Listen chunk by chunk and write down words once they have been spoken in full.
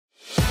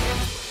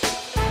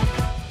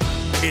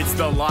It's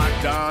the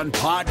Locked On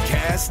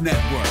Podcast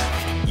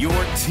Network, your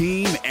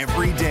team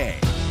every day.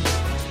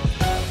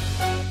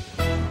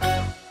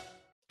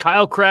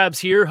 Kyle Krabs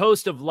here,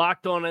 host of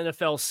Locked On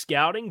NFL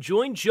Scouting.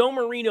 Join Joe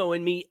Marino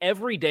and me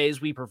every day as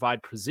we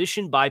provide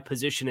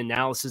position-by-position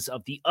analysis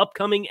of the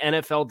upcoming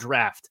NFL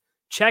Draft.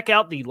 Check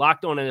out the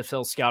Locked On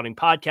NFL Scouting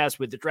podcast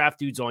with the Draft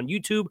Dudes on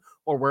YouTube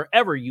or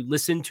wherever you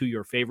listen to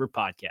your favorite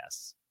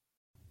podcasts.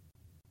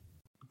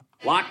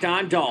 Locked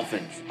On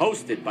Dolphins,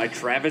 hosted by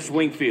Travis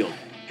Wingfield,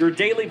 your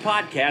daily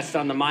podcast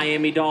on the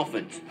Miami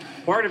Dolphins,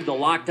 part of the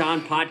Locked On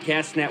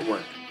Podcast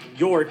Network,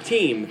 your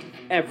team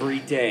every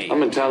day.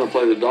 I'm in town to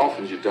play the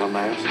Dolphins, you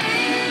dumbass.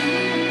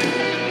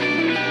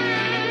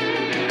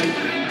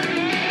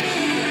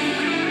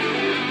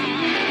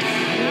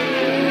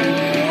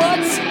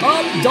 What's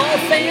up,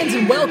 Dolphin fans,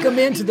 and welcome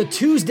into the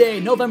Tuesday,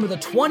 November the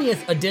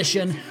 20th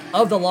edition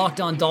of the Locked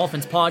On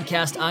Dolphins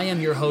podcast. I am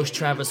your host,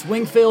 Travis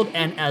Wingfield,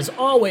 and as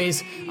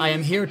always, I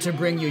am here to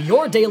bring you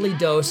your daily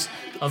dose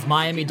of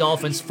Miami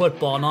Dolphins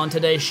football. And on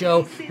today's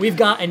show, we've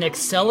got an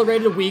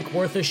accelerated week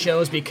worth of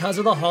shows because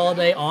of the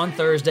holiday on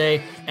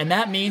Thursday, and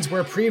that means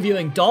we're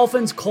previewing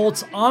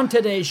Dolphins-Colts on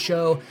today's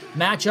show,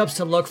 matchups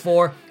to look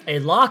for, a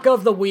lock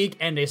of the week,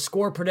 and a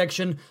score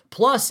prediction.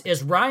 Plus,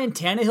 is Ryan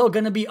Tannehill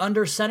going to be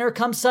under center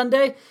come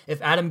Sunday?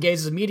 If Adam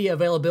Gase's media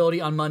availability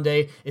on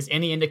Monday is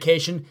any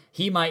indication,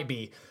 he might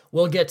be.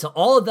 We'll get to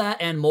all of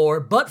that and more,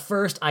 but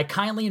first, I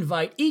kindly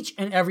invite each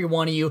and every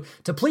one of you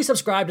to please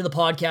subscribe to the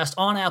podcast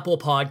on Apple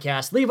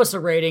Podcasts, leave us a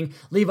rating,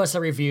 leave us a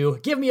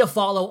review, give me a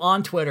follow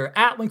on Twitter,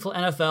 at Wingfield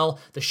NFL.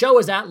 The show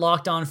is at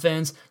Locked On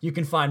Fins. You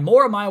can find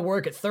more of my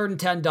work at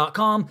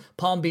 3rd-and-10.com,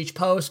 Palm Beach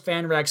Post,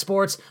 FanRag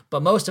Sports,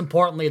 but most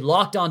importantly,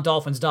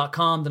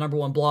 LockedOnDolphins.com, the number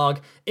one blog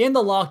in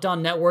the Locked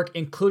On Network,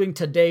 including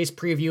today's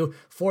preview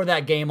for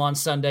that game on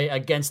Sunday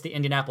against the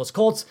Indianapolis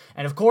Colts.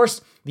 And of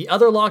course, the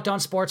other Locked On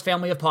Sports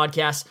family of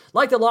podcasts,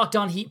 like the Locked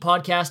On Heat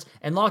podcast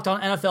and Locked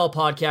On NFL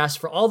podcast,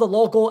 for all the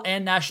local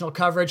and national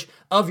coverage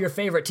of your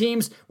favorite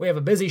teams. We have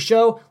a busy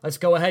show. Let's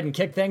go ahead and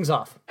kick things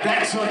off.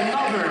 That's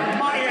another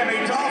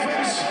Miami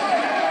Dolphins.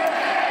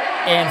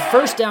 And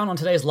first down on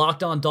today's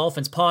Locked On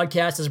Dolphins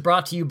podcast is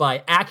brought to you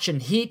by Action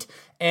Heat.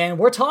 And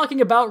we're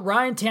talking about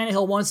Ryan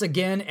Tannehill once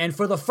again, and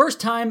for the first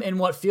time in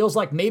what feels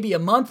like maybe a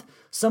month,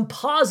 some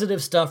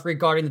positive stuff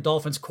regarding the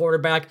Dolphins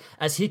quarterback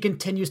as he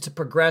continues to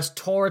progress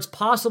towards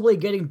possibly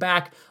getting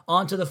back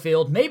onto the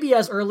field, maybe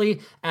as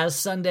early as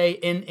Sunday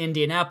in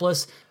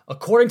Indianapolis.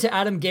 According to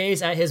Adam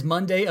Gase at his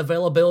Monday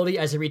availability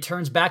as he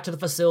returns back to the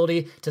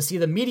facility to see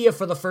the media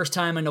for the first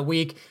time in a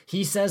week,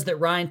 he says that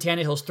Ryan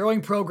Tannehill's throwing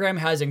program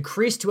has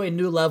increased to a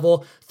new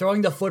level,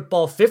 throwing the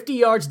football 50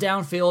 yards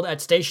downfield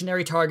at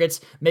stationary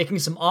targets, making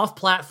some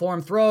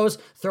off-platform throws,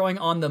 throwing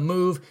on the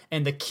move,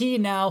 and the key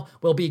now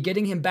will be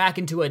getting him back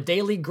into a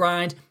daily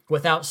grind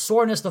without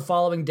soreness the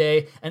following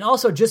day, and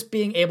also just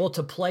being able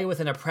to play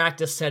within a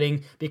practice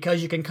setting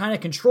because you can kind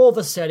of control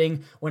the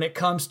setting when it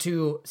comes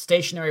to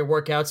stationary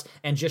workouts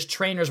and just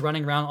trainers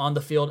running around on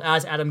the field,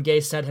 as Adam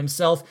Gase said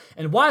himself.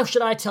 And why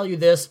should I tell you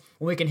this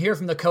when we can hear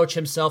from the coach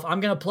himself? I'm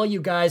going to play you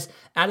guys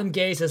Adam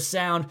Gase's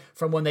sound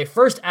from when they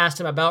first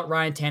asked him about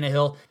Ryan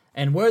Tannehill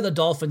and where the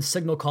Dolphins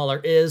signal caller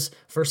is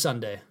for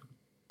Sunday.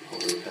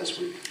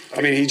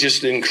 I mean, he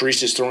just increased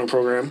his throwing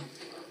program.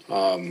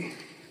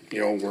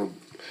 We're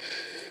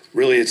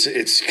really,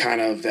 it's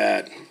kind of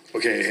that,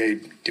 okay, hey,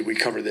 did we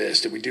cover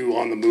this? Did we do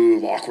on the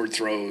move, awkward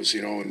throws,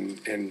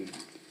 and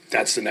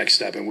that's the next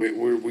step. And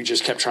we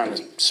just kept trying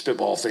to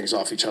spitball things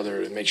off each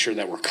other and make sure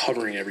that we're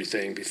covering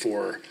everything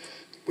before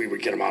we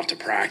would get him out to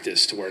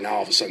practice, to where now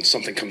all of a sudden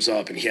something comes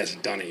up and he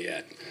hasn't done it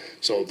yet.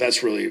 So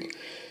that's really,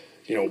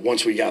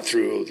 once we got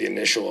through the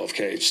initial of,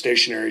 okay,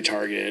 stationary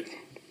target,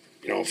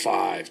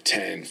 5,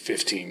 10,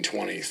 15,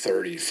 20,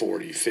 30,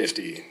 40,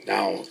 50.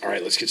 Now, all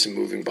right, let's get some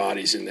moving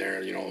bodies in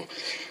there,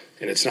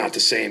 and it's not the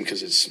same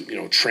because it's,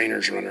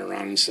 trainers running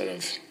around instead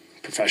of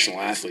professional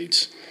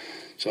athletes.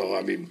 So,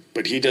 I mean,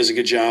 but he does a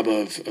good job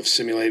of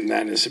simulating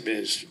that in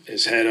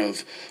his head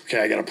of, okay,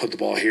 I got to put the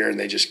ball here, and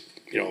they just,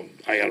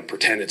 I got to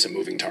pretend it's a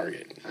moving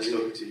target.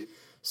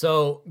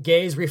 So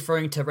Gase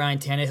referring to Ryan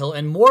Tannehill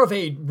and more of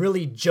a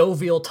really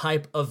jovial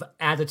type of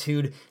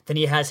attitude than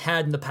he has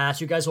had in the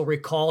past. You guys will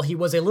recall he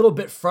was a little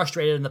bit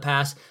frustrated in the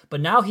past, but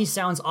now he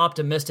sounds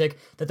optimistic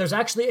that there's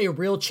actually a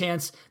real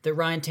chance that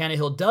Ryan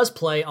Tannehill does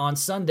play on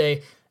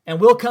Sunday. And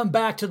we'll come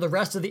back to the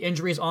rest of the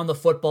injuries on the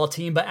football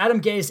team. But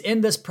Adam Gase, in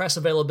this press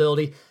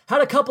availability,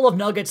 had a couple of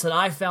nuggets that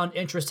I found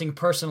interesting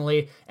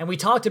personally. And we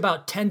talked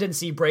about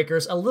tendency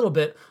breakers a little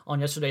bit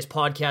on yesterday's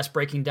podcast,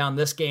 breaking down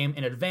this game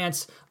in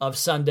advance of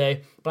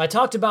Sunday. But I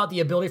talked about the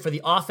ability for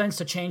the offense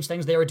to change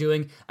things they were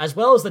doing, as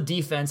well as the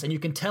defense. And you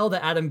can tell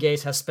that Adam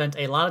Gase has spent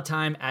a lot of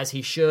time, as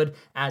he should,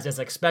 as is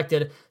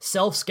expected,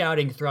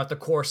 self-scouting throughout the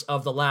course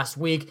of the last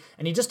week.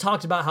 And he just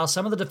talked about how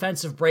some of the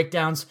defensive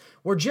breakdowns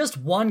were just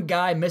one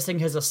guy missing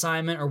his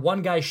assignment or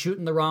one guy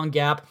shooting the wrong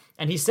gap.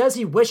 And he says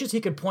he wishes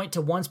he could point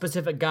to one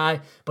specific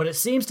guy, but it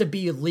seems to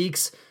be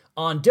leaks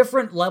on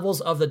different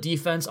levels of the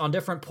defense, on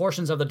different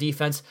portions of the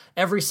defense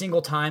every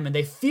single time, and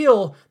they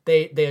feel,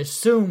 they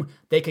assume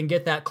they can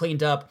get that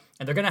cleaned up,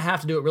 and they're going to have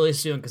to do it really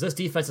soon because this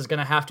defense is going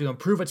to have to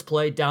improve its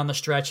play down the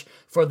stretch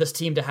for this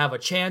team to have a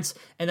chance.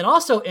 And then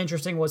also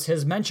interesting was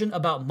his mention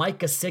about Mike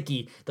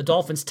Gesicki, the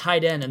Dolphins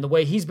tight end, and the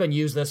way he's been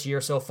used this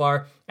year so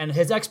far. And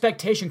his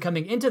expectation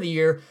coming into the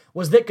year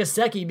was that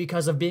Gesicki,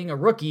 because of being a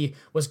rookie,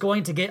 was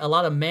going to get a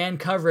lot of man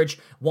coverage,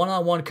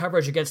 one-on-one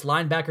coverage against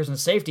linebackers and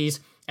safeties,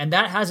 and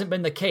that hasn't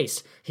been the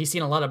case. He's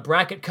seen a lot of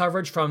bracket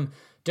coverage from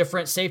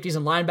different safeties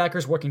and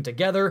linebackers working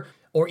together,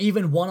 or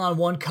even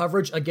one-on-one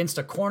coverage against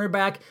a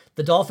cornerback.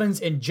 The Dolphins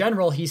in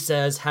general, he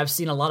says, have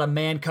seen a lot of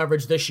man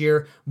coverage this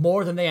year,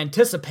 more than they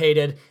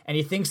anticipated, and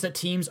he thinks that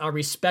teams are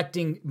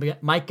respecting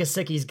Mike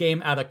Gesicki's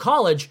game out of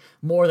college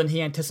more than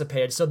he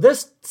anticipated. So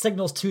this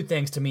signals two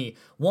things to me.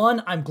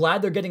 One, I'm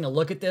glad they're getting a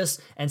look at this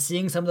and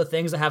seeing some of the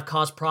things that have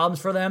caused problems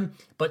for them.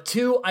 But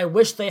two, I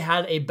wish they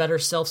had a better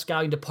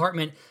self-scouting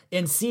department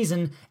in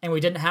season and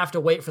we didn't have to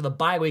wait for the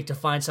bye week to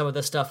find some of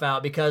this stuff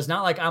out, because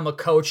not like I'm a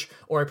coach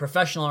or a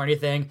professional or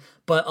anything,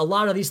 but a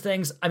lot of these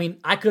things, I mean,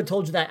 I could have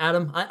told you that,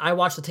 Adam. I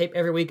watch the tape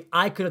every week.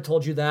 I could have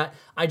told you that.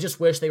 I just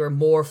wish they were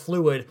more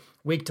fluid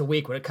week to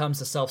week when it comes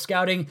to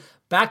self-scouting.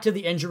 Back to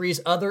the injuries,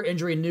 other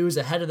injury news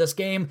ahead of this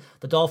game.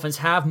 The Dolphins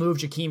have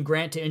moved Jakeem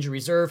Grant to injury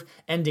reserve,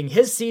 ending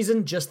his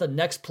season just the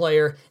next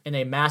player in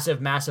a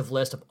massive, massive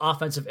list of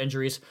offensive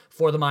injuries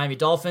for the Miami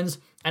Dolphins.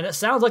 And it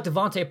sounds like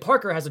Devontae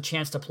Parker has a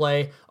chance to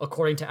play,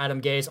 according to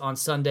Adam Gase, on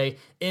Sunday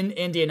in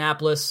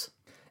Indianapolis.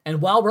 And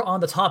while we're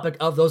on the topic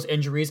of those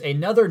injuries,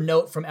 another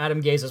note from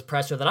Adam Gase's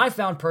presser that I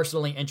found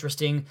personally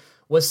interesting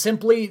was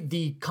simply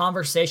the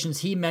conversations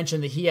he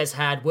mentioned that he has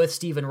had with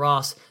Stephen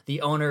Ross,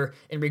 the owner,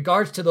 in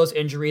regards to those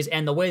injuries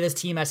and the way this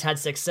team has had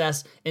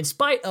success in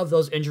spite of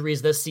those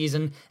injuries this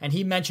season. And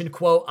he mentioned,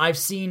 quote, I've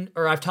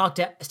talked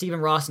to Stephen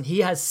Ross and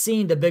he has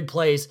seen the big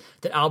plays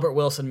that Albert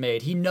Wilson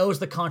made. He knows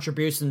the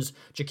contributions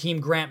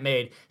Jakeem Grant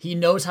made. He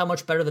knows how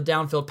much better the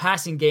downfield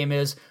passing game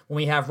is when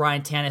we have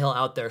Ryan Tannehill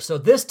out there. So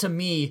this, to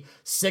me,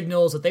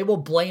 signals that they will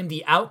blame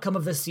the outcome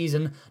of this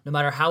season, no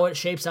matter how it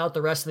shapes out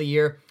the rest of the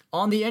year,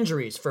 on the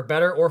injuries, for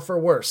better or for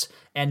worse.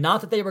 And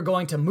not that they were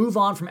going to move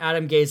on from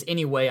Adam Gase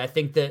anyway. I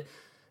think that,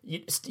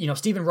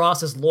 Stephen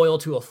Ross is loyal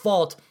to a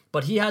fault,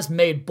 but he has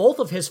made both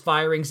of his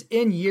firings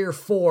in year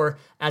 4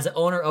 as an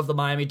owner of the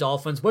Miami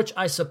Dolphins, which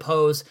I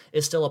suppose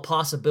is still a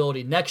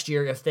possibility next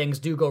year if things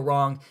do go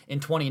wrong in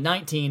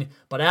 2019.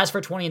 But as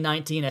for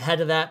 2019,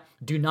 ahead of that,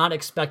 do not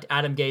expect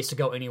Adam Gase to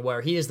go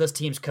anywhere. He is this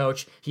team's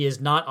coach. He is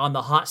not on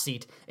the hot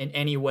seat in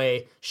any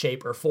way,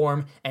 shape, or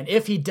form. And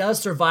if he does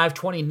survive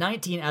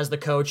 2019 as the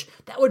coach,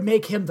 that would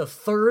make him the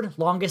 3rd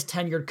longest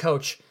tenured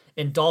coach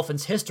in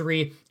Dolphins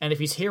history, and if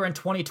he's here in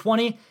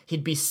 2020,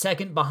 he'd be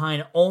second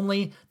behind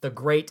only the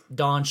great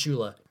Don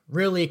Shula.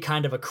 Really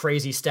kind of a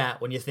crazy stat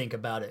when you think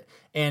about it.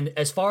 And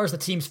as far as the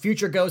team's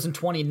future goes in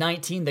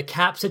 2019, the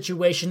cap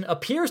situation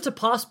appears to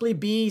possibly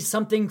be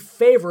something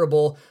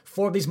favorable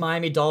for these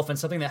Miami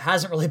Dolphins, something that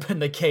hasn't really been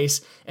the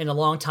case in a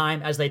long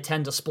time as they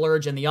tend to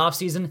splurge in the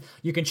offseason.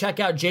 You can check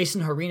out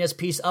Jason Harina's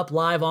piece up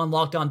live on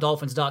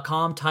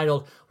LockedOnDolphins.com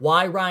titled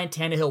Why Ryan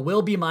Tannehill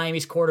Will Be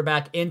Miami's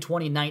Quarterback in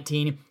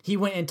 2019. He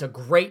went into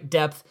great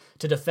depth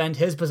to defend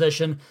his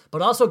position,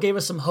 but also gave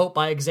us some hope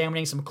by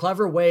examining some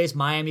clever ways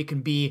Miami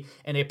can be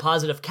in a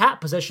positive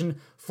cap position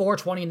for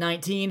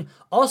 2019.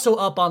 Also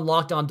up on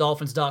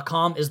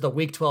LockedOnDolphins.com is the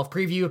Week 12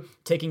 preview,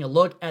 taking a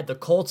look at the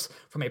Colts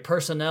from a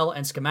personnel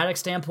and schematic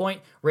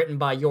standpoint, written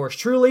by yours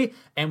truly,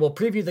 and we'll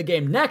preview the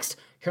game next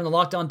here on the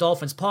Locked On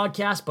Dolphins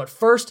podcast. But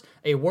first,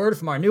 a word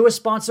from our newest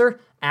sponsor,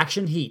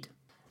 Action Heat.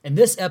 And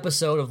this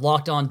episode of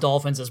Locked On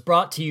Dolphins is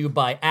brought to you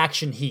by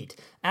Action Heat.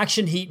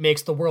 Action Heat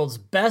makes the world's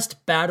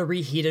best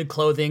battery-heated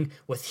clothing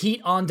with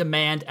heat on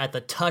demand at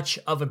the touch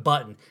of a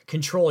button.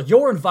 Control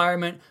your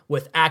environment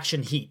with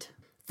Action Heat.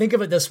 Think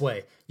of it this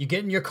way. You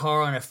get in your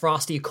car on a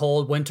frosty,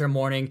 cold winter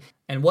morning,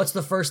 and what's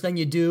the first thing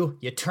you do?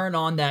 You turn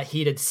on that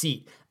heated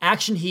seat.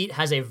 Action Heat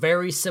has a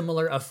very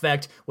similar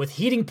effect with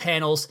heating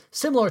panels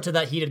similar to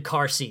that heated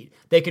car seat.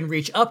 They can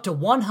reach up to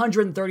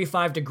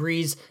 135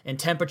 degrees in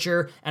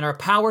temperature and are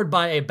powered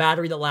by a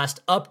battery that lasts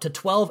up to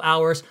 12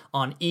 hours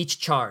on each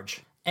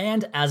charge.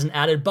 And as an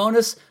added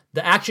bonus,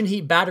 the Action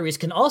Heat batteries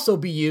can also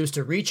be used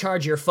to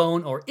recharge your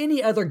phone or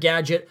any other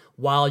gadget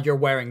while you're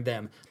wearing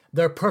them.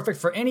 They're perfect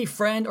for any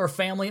friend or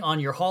family on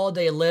your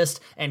holiday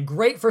list and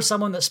great for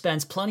someone that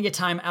spends plenty of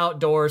time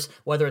outdoors,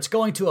 whether it's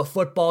going to a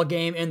football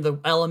game in the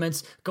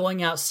elements,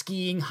 going out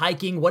skiing,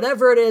 hiking,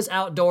 whatever it is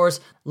outdoors.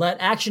 Let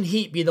Action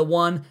Heat be the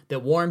one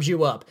that warms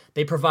you up.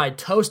 They provide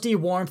toasty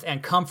warmth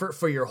and comfort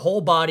for your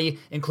whole body,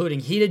 including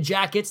heated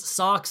jackets,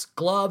 socks,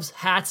 gloves,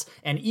 hats,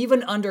 and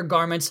even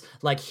undergarments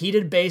like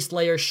heated base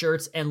layer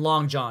shirts and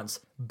long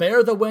johns.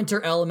 Bear the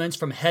winter elements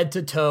from head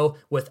to toe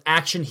with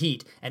Action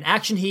Heat. And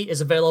Action Heat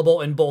is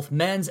available in both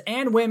men's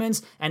and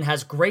women's and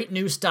has great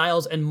new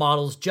styles and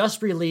models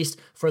just released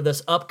for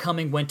this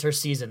upcoming winter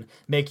season.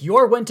 Make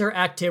your winter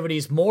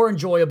activities more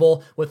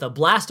enjoyable with a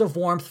blast of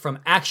warmth from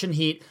Action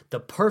Heat,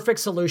 the perfect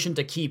solution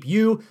to keep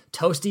you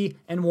toasty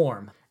and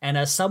warm. And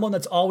as someone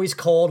that's always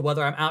cold,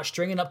 whether I'm out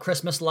stringing up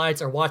Christmas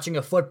lights or watching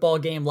a football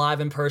game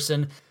live in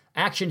person,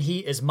 Action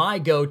Heat is my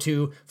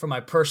go-to for my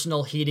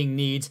personal heating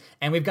needs,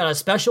 and we've got a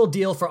special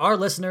deal for our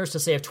listeners to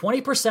save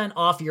 20%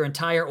 off your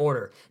entire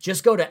order.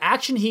 Just go to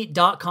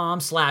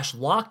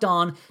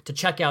actionheat.com/lockedon to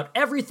check out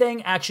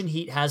everything Action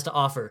Heat has to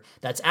offer.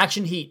 That's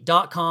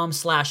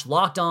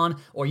actionheat.com/lockedon,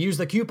 or use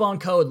the coupon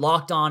code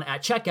LOCKEDON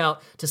at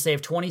checkout to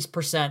save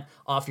 20%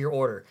 off your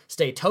order.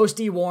 Stay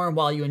toasty warm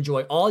while you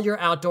enjoy all your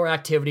outdoor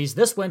activities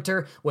this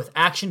winter with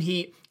Action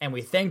Heat, and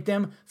we thank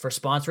them for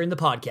sponsoring the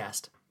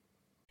podcast.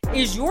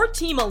 Is your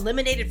team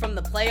eliminated from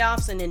the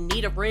playoffs and in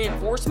need of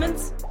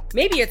reinforcements?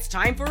 Maybe it's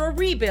time for a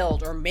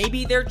rebuild, or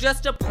maybe they're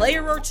just a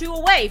player or two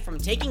away from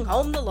taking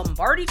home the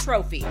Lombardi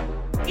Trophy.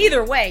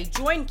 Either way,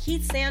 join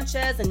Keith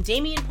Sanchez and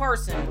Damian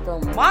Parson for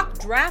Mock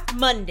Draft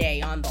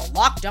Monday on the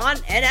Locked On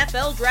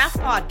NFL Draft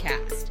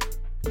Podcast.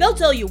 They'll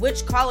tell you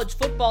which college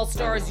football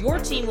stars your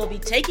team will be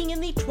taking in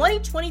the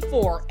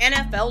 2024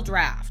 NFL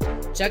Draft.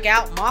 Check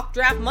out Mock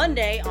Draft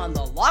Monday on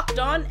the Locked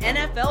On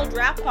NFL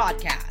Draft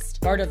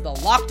Podcast, part of the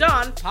Locked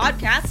On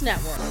Podcast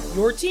Network,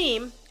 your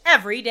team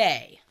every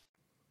day.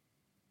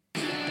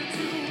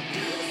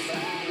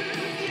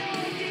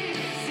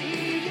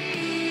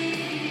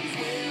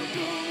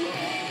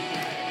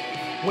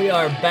 We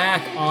are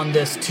back on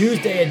this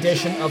Tuesday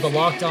edition of the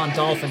Locked On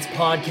Dolphins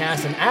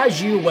podcast, and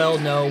as you well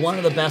know, one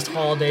of the best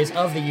holidays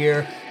of the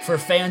year for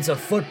fans of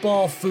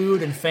football,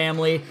 food, and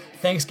family.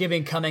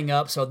 Thanksgiving coming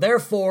up, so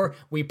therefore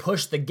we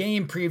pushed the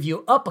game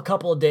preview up a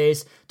couple of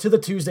days to the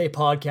Tuesday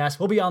podcast.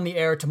 We'll be on the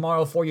air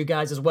tomorrow for you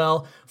guys as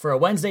well for a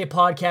Wednesday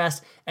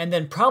podcast, and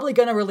then probably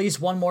going to release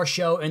one more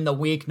show in the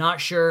week. Not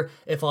sure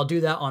if I'll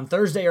do that on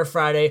Thursday or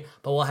Friday,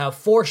 but we'll have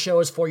 4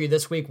 shows for you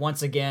this week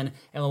once again,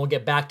 and we'll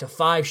get back to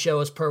 5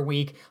 shows per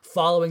week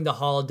following the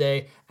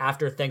holiday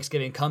after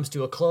Thanksgiving comes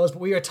to a close.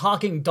 But we are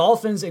talking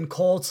Dolphins and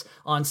Colts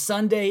on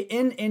Sunday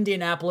in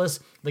Indianapolis.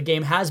 The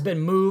game has been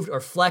moved or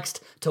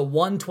flexed to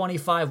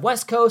 125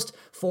 West Coast,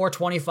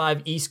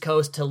 425 East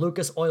Coast to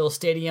Lucas Oil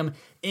Stadium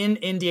in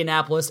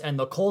Indianapolis, and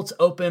the Colts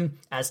open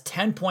as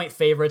 10-point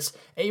favorites,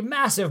 a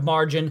massive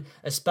margin,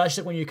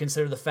 especially when you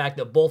consider the fact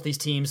that both these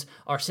teams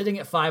are sitting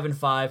at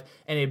 5-5,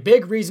 and a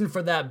big reason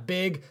for that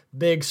big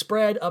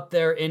spread up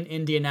there in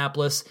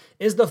Indianapolis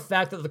is the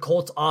fact that the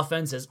Colts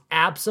offense is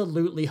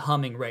absolutely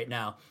humming right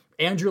now.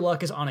 Andrew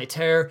Luck is on a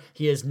tear.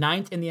 He is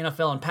 9th in the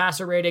NFL in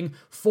passer rating,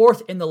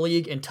 4th in the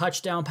league in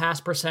touchdown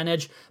pass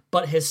percentage,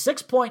 but his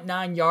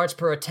 6.9 yards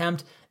per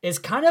attempt is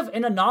kind of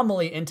an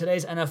anomaly in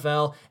today's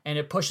NFL, and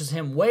it pushes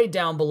him way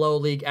down below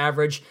league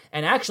average.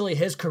 And actually,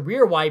 his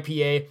career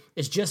YPA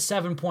is just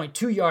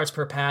 7.2 yards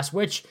per pass,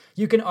 which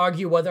you can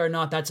argue whether or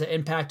not that's an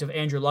impact of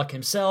Andrew Luck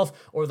himself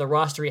or the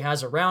roster he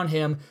has around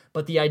him.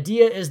 But the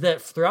idea is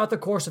that throughout the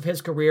course of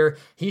his career,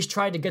 he's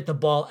tried to get the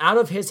ball out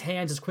of his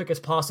hands as quick as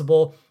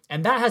possible.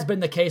 And that has been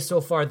the case so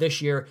far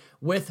this year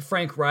with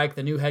Frank Reich,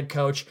 the new head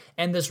coach,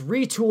 and this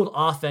retooled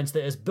offense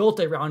that is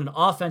built around an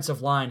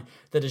offensive line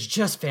that is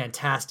just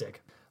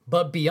fantastic.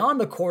 But beyond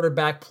the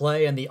quarterback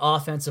play and the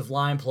offensive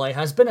line play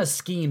has been a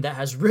scheme that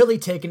has really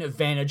taken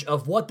advantage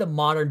of what the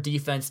modern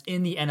defense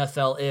in the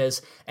NFL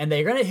is, and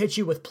they're going to hit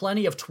you with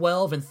plenty of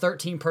 12 and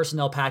 13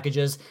 personnel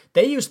packages.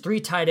 They use 3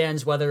 tight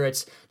ends, whether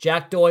it's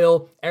Jack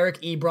Doyle,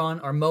 Eric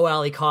Ebron, or Mo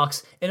Alley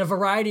Cox, in a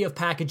variety of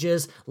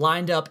packages,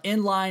 lined up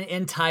in line,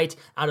 in tight,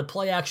 out of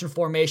play action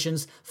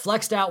formations,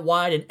 flexed out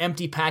wide and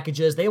empty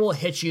packages. They will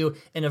hit you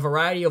in a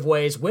variety of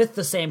ways with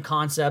the same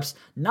concepts,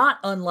 not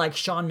unlike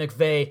Sean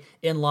McVay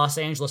in Los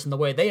Angeles in the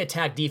way they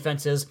attack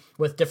defenses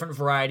with different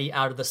variety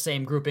out of the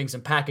same groupings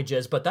and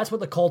packages. But that's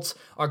what the Colts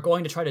are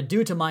going to try to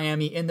do to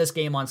Miami in this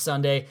game on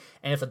Sunday.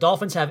 And if the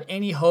Dolphins have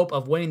any hope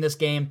of winning this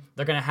game,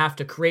 they're going to have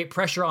to create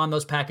pressure on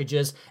those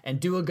packages and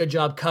do a good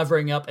job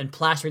covering up and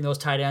plastering those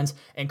tight ends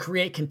and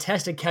create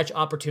contested catch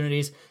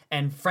opportunities.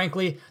 And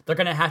frankly, they're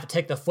going to have to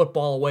take the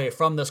football away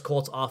from this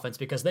Colts offense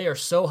because they are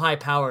so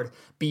high-powered.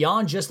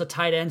 Beyond just the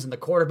tight ends and the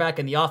quarterback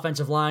and the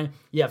offensive line,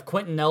 you have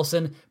Quentin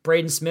Nelson,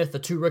 Braden Smith. The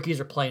 2 rookies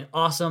are playing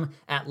awesome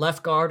at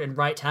left guard and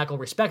right tackle,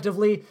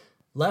 respectively.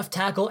 Left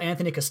tackle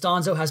Anthony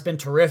Costanzo has been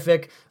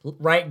terrific.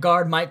 Right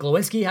guard Mike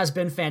Glowinski has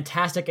been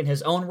fantastic in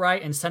his own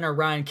right, and center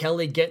Ryan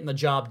Kelly getting the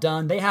job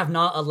done. They have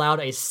not allowed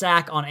a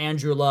sack on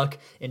Andrew Luck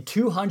in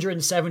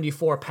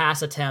 274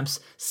 pass attempts,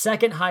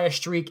 second highest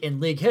streak in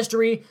league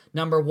history.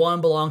 Number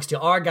 1 belongs to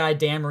our guy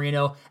Dan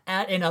Marino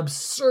at an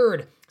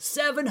absurd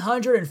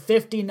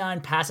 759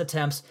 pass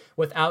attempts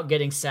without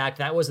getting sacked.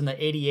 That was in the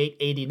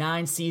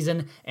 88-89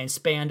 season and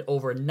spanned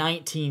over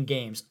 19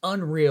 games.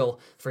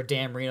 Unreal for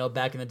Dan Marino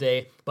back in the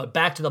day. But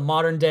back to the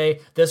modern day,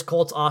 this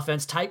Colts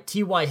offense,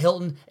 T.Y.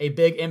 Hilton, a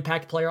big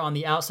impact player on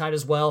the outside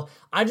as well.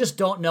 I just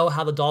don't know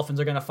how the Dolphins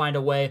are going to find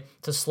a way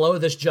to slow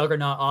this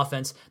juggernaut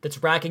offense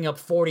that's racking up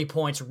 40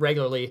 points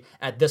regularly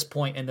at this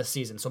point in the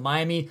season. So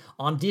Miami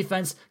on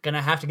defense, going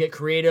to have to get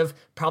creative.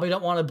 Probably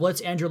don't want to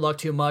blitz Andrew Luck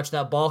too much.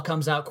 That ball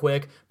comes out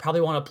quick.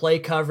 Probably want to play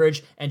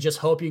coverage and just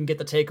hope you can get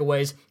the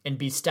takeaways and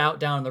be stout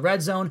down in the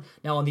red zone.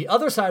 Now on the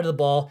other side of the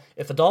ball,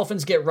 if the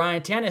Dolphins get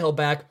Ryan Tannehill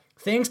back,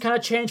 things kind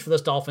of change for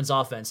this Dolphins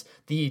offense.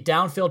 The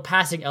downfield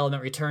passing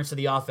element returns to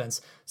the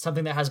offense,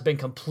 something that has been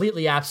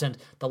completely absent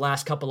the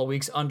last couple of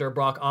weeks under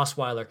Brock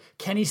Osweiler.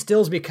 Kenny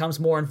Stills becomes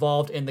more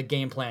involved in the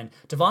game plan.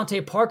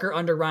 Devontae Parker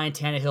under Ryan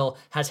Tannehill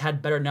has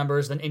had better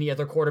numbers than any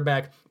other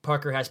quarterback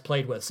Parker has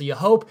played with. So you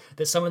hope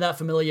that some of that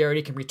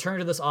familiarity can return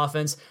to this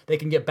offense. They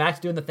can get back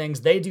to doing the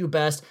things they do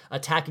best,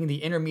 attacking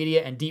the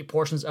intermediate and deep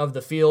portions of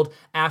the field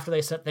after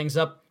they set things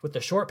up with the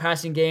short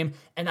passing game.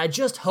 And I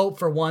just hope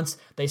for once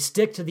they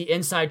stick to the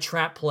inside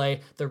trap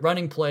play, the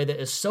running play that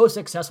is so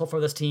successful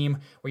for this team,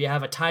 where you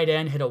have a tight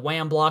end hit a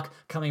wham block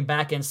coming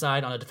back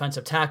inside on a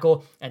defensive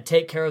tackle and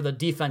take care of the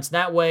defense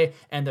that way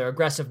and their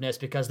aggressiveness,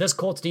 because this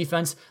Colts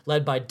defense,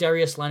 led by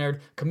Darius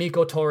Leonard,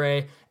 Kamiko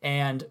Torre,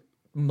 and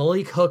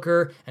Malik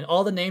Hooker, and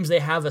all the names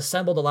they have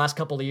assembled the last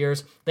couple of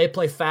years, they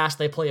play fast,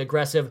 they play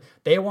aggressive,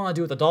 they want to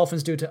do what the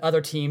Dolphins do to other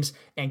teams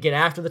and get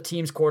after the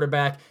team's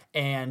quarterback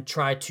and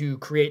try to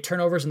create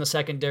turnovers in the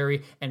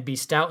secondary and be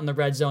stout in the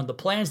red zone. The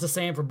plan's the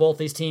same for both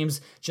these teams,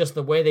 just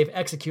the way they've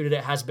executed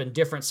it has been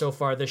different so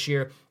far this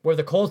year. Where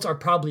the Colts are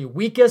probably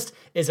weakest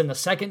is in the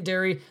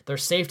secondary. Their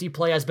safety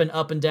play has been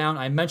up and down.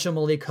 I mentioned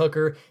Malik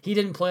Hooker. He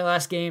didn't play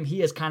last game.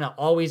 He is kind of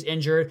always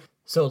injured.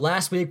 So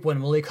last week when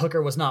Malik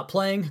Hooker was not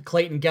playing,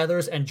 Clayton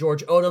Geathers and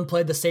George Odom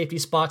played the safety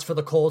spots for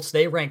the Colts.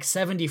 They rank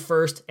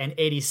 71st and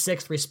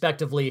 86th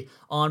respectively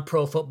on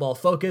Pro Football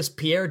Focus.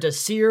 Pierre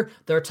Desir,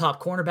 their top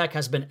cornerback,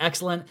 has been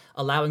excellent,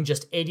 allowing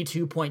just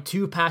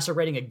 82.2 passer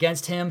rating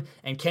against him,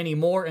 and Kenny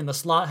Moore in the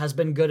slot has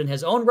been good in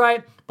his own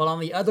right, but on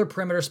the other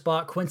perimeter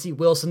spot, Quincy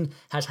Wilson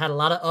has had a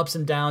lot of ups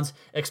and downs.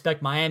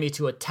 Expect Miami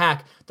to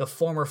attack the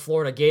former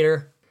Florida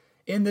Gator.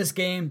 In this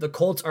game, the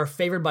Colts are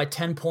favored by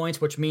 10 points,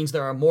 which means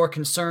there are more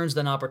concerns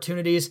than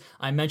opportunities.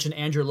 I mentioned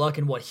Andrew Luck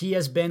and what he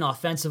has been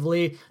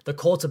offensively, the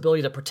Colts'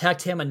 ability to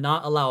protect him and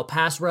not allow a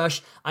pass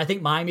rush. I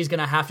think Miami's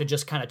going to have to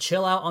just kind of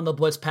chill out on the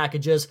blitz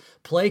packages,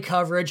 play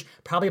coverage,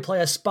 probably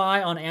play a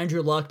spy on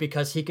Andrew Luck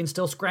because he can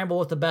still scramble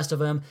with the best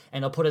of him,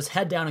 and he'll put his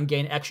head down and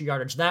gain extra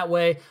yardage that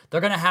way.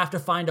 They're going to have to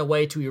find a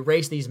way to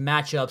erase these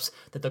matchups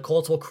that the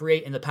Colts will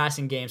create in the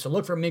passing game. So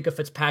look for Minkah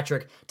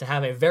Fitzpatrick to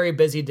have a very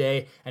busy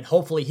day, and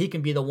hopefully he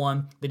can be the one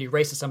that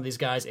erases some of these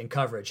guys in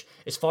coverage.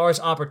 As far as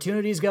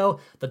opportunities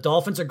go, the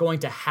Dolphins are going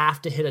to have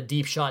to hit a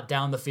deep shot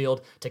down the field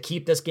to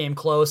keep this game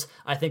close.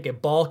 I think a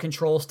ball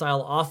control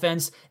style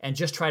offense and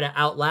just try to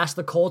outlast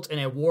the Colts in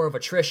a war of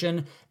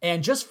attrition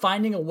and just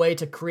finding a way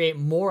to create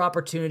more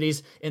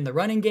opportunities in the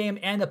running game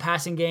and the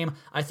passing game.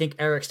 I think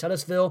Eric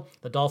Studesville,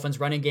 the Dolphins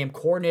running game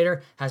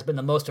coordinator, has been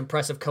the most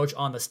impressive coach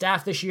on the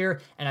staff this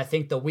year, and I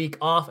think the week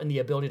off and the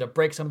ability to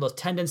break some of those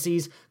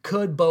tendencies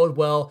could bode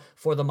well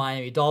for the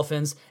Miami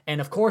Dolphins.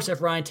 And of course, if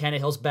Ryan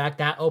Tannehill's back,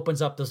 that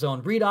opens up the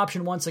zone read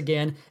option once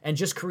again and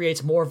just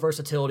creates more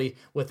versatility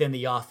within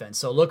the offense.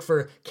 So look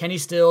for Kenny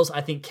Stills. I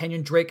think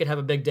Kenyon Drake could have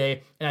a big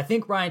day, and I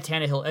think Ryan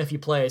Tannehill, if he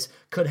plays,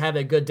 could have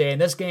a good day in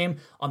this game.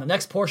 On the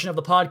next portion of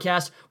the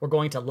podcast, we're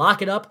going to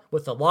lock it up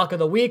with the lock of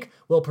the week.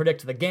 We'll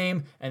predict the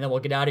game, and then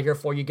we'll get out of here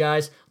for you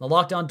guys. The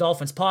Locked On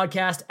Dolphins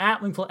podcast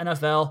at Wingfield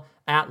NFL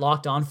at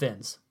Locked On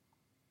Fins.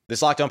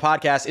 This Locked On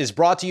podcast is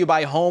brought to you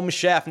by Home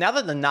Chef. Now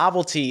that the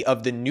novelty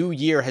of the new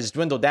year has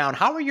dwindled down,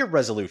 how are your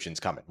resolutions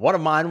coming? One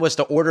of mine was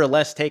to order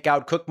less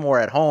takeout, cook more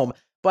at home,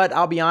 but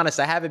I'll be honest,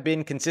 I haven't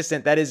been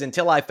consistent. That is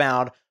until I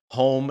found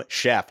Home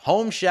Chef.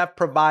 Home Chef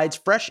provides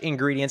fresh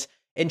ingredients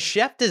and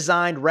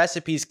chef-designed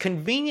recipes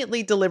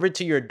conveniently delivered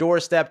to your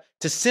doorstep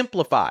to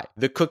simplify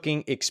the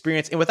cooking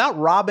experience and without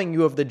robbing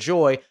you of the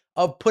joy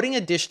of putting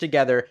a dish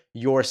together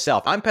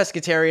yourself. I'm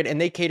pescatarian and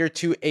they cater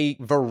to a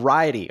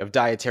variety of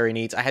dietary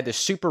needs. I had this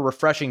super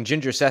refreshing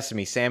ginger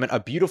sesame salmon, a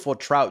beautiful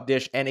trout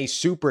dish, and a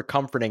super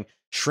comforting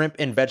shrimp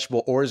and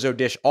vegetable orzo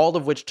dish, all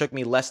of which took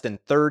me less than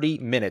 30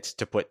 minutes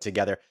to put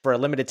together. For a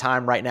limited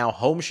time right now,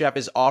 Home Chef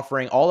is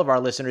offering all of our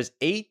listeners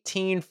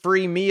 18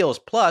 free meals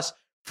plus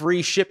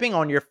free shipping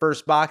on your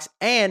first box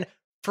and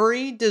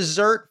free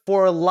dessert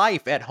for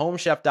life at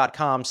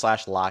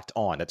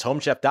homechef.com/lockedon. That's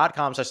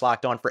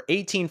homechef.com/lockedon for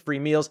 18 free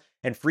meals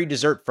and free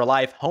dessert for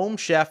life.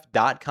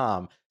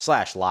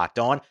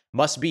 Homechef.com/lockedon.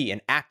 Must be an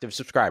active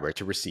subscriber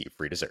to receive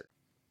free dessert.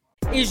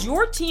 Is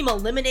your team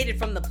eliminated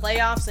from the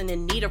playoffs and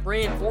in need of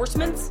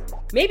reinforcements?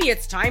 Maybe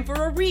it's time for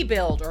a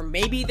rebuild, or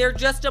maybe they're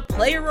just a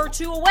player or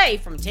two away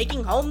from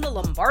taking home the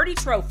Lombardi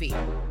Trophy.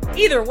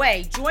 Either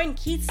way, join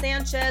Keith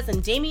Sanchez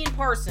and Damian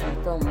Parson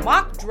for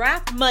Mock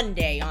Draft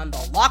Monday on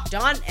the Locked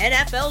On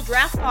NFL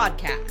Draft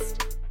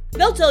Podcast.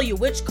 They'll tell you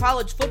which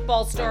college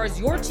football stars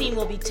your team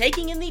will be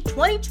taking in the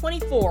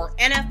 2024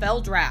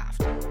 NFL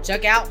Draft.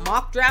 Check out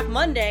Mock Draft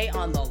Monday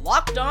on the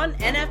Locked On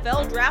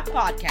NFL Draft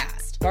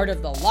Podcast, part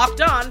of the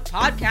Locked On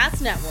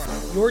Podcast Network,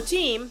 your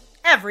team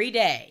every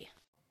day.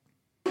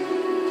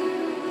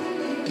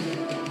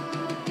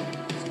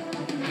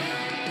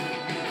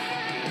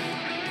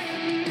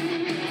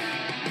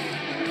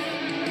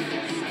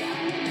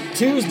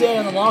 Tuesday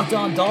on the Locked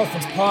On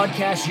Dolphins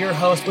podcast. Your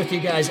host with you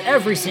guys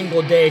every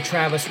single day,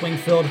 Travis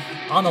Wingfield,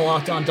 on the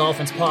Locked On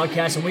Dolphins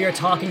podcast. And we are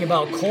talking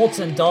about Colts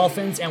and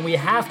Dolphins, and we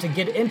have to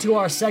get into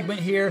our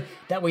segment here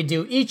that we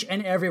do each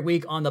and every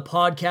week on the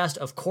podcast.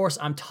 Of course,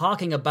 I'm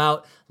talking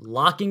about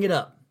locking it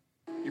up.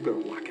 You better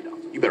lock it up.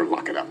 You better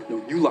lock it up.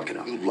 No, you lock it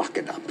up. You lock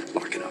it up.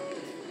 Lock it up.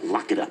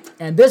 Lock it up.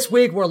 And this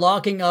week, we're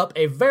locking up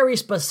a very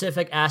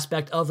specific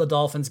aspect of the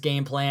Dolphins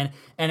game plan,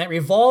 and it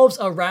revolves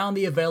around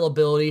the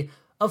availability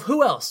of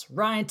who else?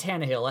 Ryan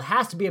Tannehill. It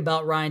has to be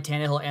about Ryan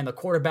Tannehill and the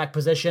quarterback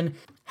position.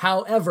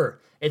 However,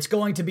 it's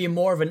going to be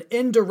more of an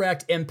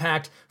indirect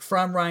impact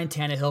from Ryan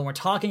Tannehill. We're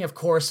talking, of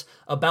course,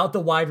 about the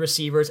wide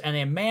receivers and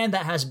a man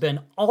that has been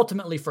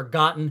ultimately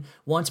forgotten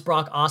once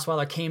Brock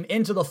Osweiler came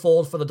into the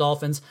fold for the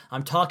Dolphins.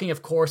 I'm talking,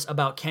 of course,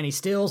 about Kenny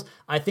Stills.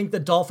 I think the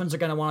Dolphins are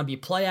going to want to be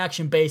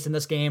play-action based in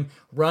this game,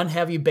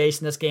 run-heavy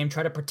based in this game,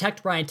 try to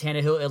protect Ryan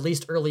Tannehill at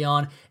least early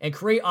on, and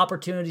create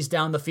opportunities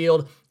down the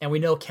field. And we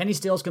know Kenny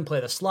Stills can play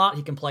the slot,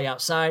 he can play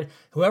outside.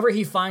 Whoever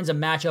he finds a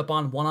matchup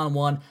on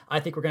one-on-one, I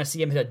think we're going to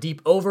see him hit a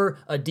deep over,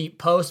 a deep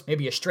post,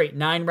 maybe a straight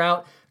 9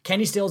 route.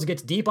 Kenny Stills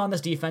gets deep on this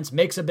defense,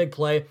 makes a big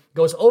play,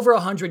 goes over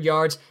 100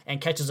 yards,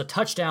 and catches a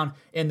touchdown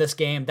in this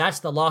game. That's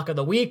the lock of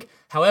the week.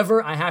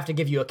 However, I have to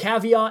give you a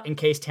caveat in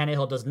case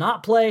Tannehill does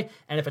not play,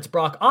 and if it's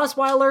Brock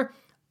Osweiler,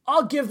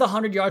 I'll give the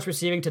 100 yards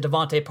receiving to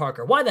Devontae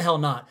Parker. Why the hell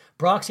not?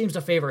 Brock seems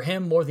to favor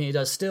him more than he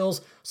does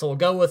Stills, so we'll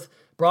go with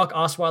Brock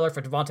Osweiler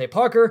for Devontae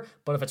Parker,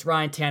 but if it's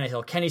Ryan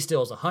Tannehill, Kenny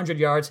Stills, 100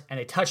 yards and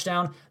a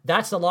touchdown.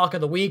 That's the lock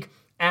of the week.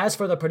 As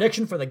for the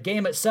prediction for the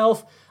game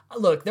itself,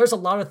 look, there's a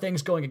lot of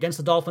things going against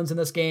the Dolphins in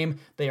this game.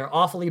 They are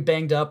awfully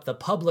banged up. The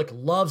public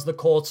loves the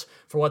Colts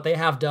for what they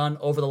have done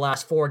over the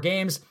last 4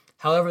 games.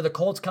 However, the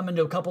Colts come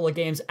into a couple of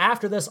games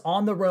after this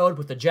on the road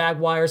with the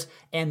Jaguars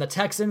and the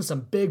Texans,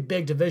 some big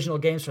divisional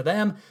games for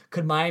them.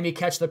 Could Miami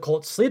catch the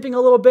Colts sleeping a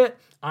little bit?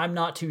 I'm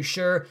not too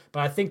sure, but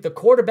I think the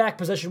quarterback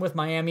position with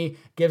Miami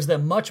gives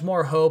them much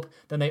more hope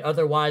than they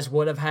otherwise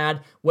would have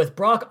had. With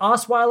Brock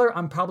Osweiler,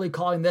 I'm probably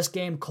calling this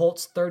game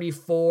Colts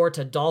 34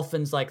 to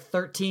Dolphins like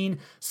 13,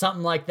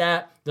 something like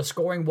that. The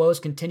scoring woes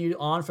continue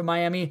on for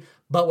Miami.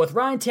 But with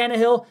Ryan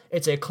Tannehill,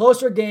 it's a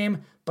closer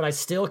game, but I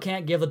still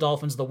can't give the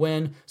Dolphins the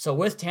win. So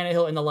with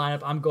Tannehill in the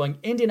lineup, I'm going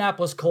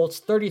Indianapolis Colts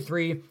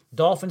 33,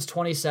 Dolphins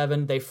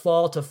 27. They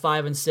fall to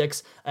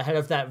 5-6 ahead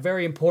of that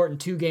very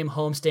important 2-game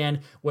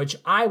homestand, which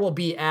I will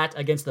be at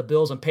against the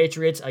Bills and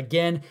Patriots.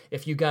 Again,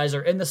 if you guys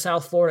are in the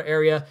South Florida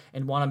area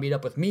and want to meet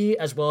up with me,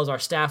 as well as our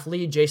staff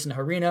lead, Jason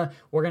Harina,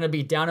 we're going to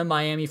be down in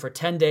Miami for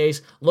 10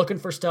 days looking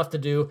for stuff to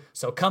do.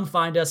 So come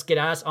find us, get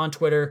at us on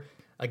Twitter.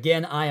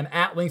 Again, I am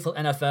at Wingfield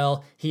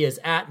NFL. He is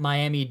at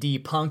Miami D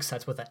Punks.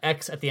 That's with an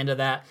X at the end of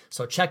that.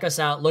 So check us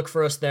out. Look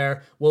for us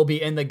there. We'll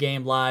be in the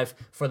game live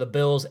for the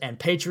Bills and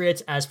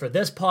Patriots. As for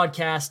this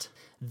podcast,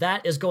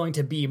 that is going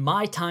to be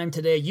my time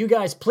today. You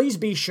guys, please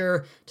be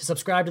sure to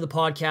subscribe to the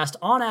podcast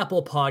on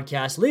Apple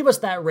Podcasts. Leave us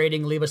that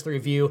rating, leave us the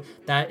review.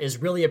 That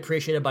is really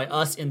appreciated by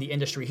us in the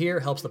industry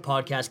here. Helps the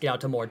podcast get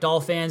out to more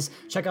Dolphins.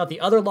 Check out the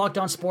other Locked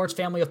On Sports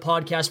family of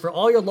podcasts for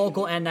all your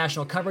local and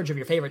national coverage of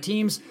your favorite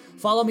teams.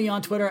 Follow me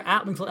on Twitter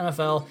at Wingfield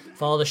NFL.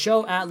 Follow the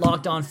show at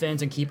Locked On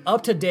Fins and keep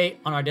up to date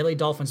on our daily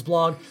Dolphins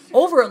blog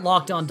over at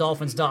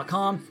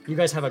LockedOnDolphins.com. You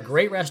guys have a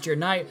great rest of your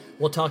night.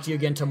 We'll talk to you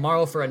again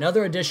tomorrow for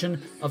another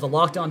edition of the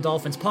Locked On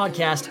Dolphins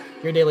podcast,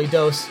 your daily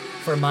dose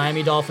for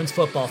Miami Dolphins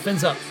football.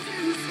 Fins up.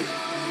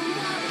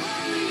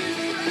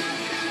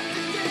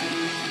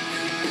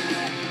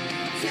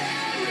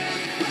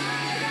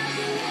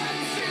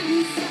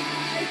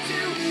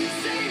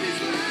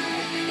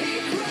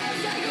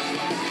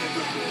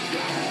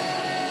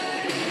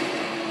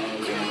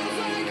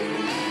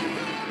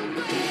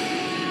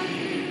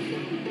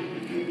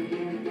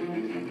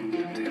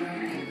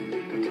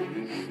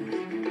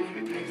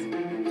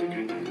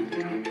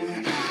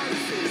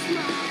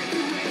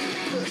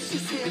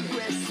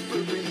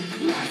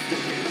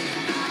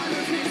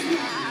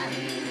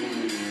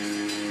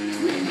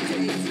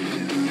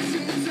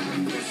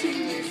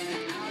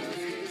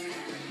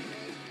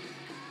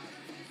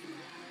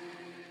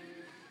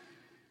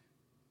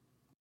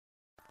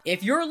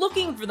 If you're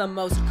looking for the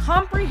most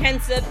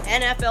comprehensive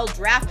NFL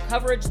draft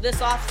coverage this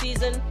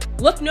offseason,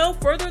 look no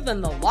further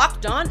than the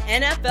Locked On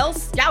NFL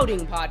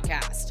Scouting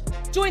Podcast.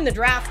 Join the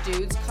draft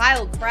dudes,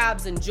 Kyle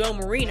Krabs and Joe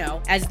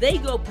Marino, as they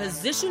go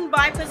position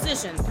by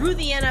position through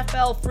the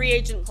NFL free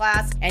agent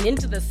class and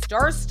into the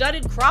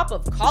star-studded crop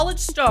of college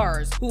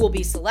stars who will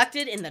be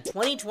selected in the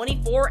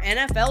 2024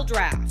 NFL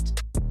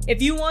Draft. If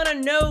you want to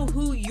know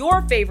who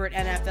your favorite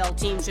NFL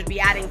team should be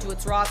adding to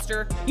its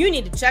roster, you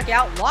need to check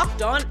out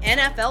Locked On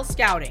NFL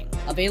Scouting,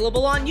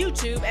 available on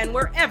YouTube and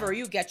wherever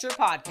you get your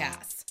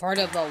podcasts. Part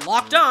of the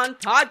Locked On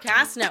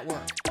Podcast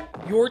Network,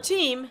 your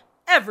team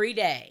every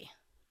day.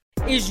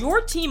 Is your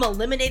team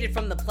eliminated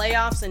from the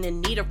playoffs and in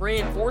need of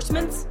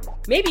reinforcements?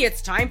 Maybe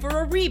it's time for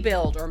a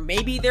rebuild, or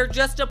maybe they're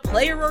just a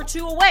player or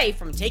two away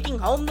from taking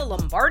home the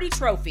Lombardi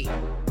Trophy.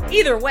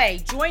 Either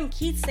way, join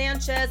Keith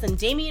Sanchez and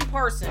Damian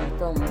Parson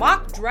for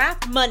Mock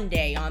Draft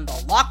Monday on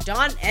the Locked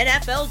On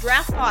NFL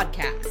Draft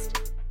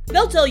Podcast.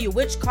 They'll tell you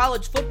which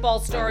college football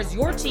stars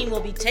your team will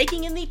be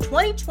taking in the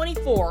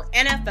 2024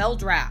 NFL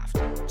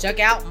Draft. Check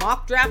out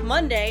Mock Draft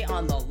Monday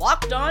on the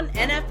Locked On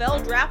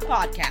NFL Draft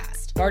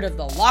Podcast, part of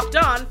the Locked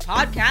On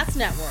Podcast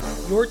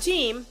Network, your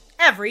team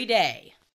every day.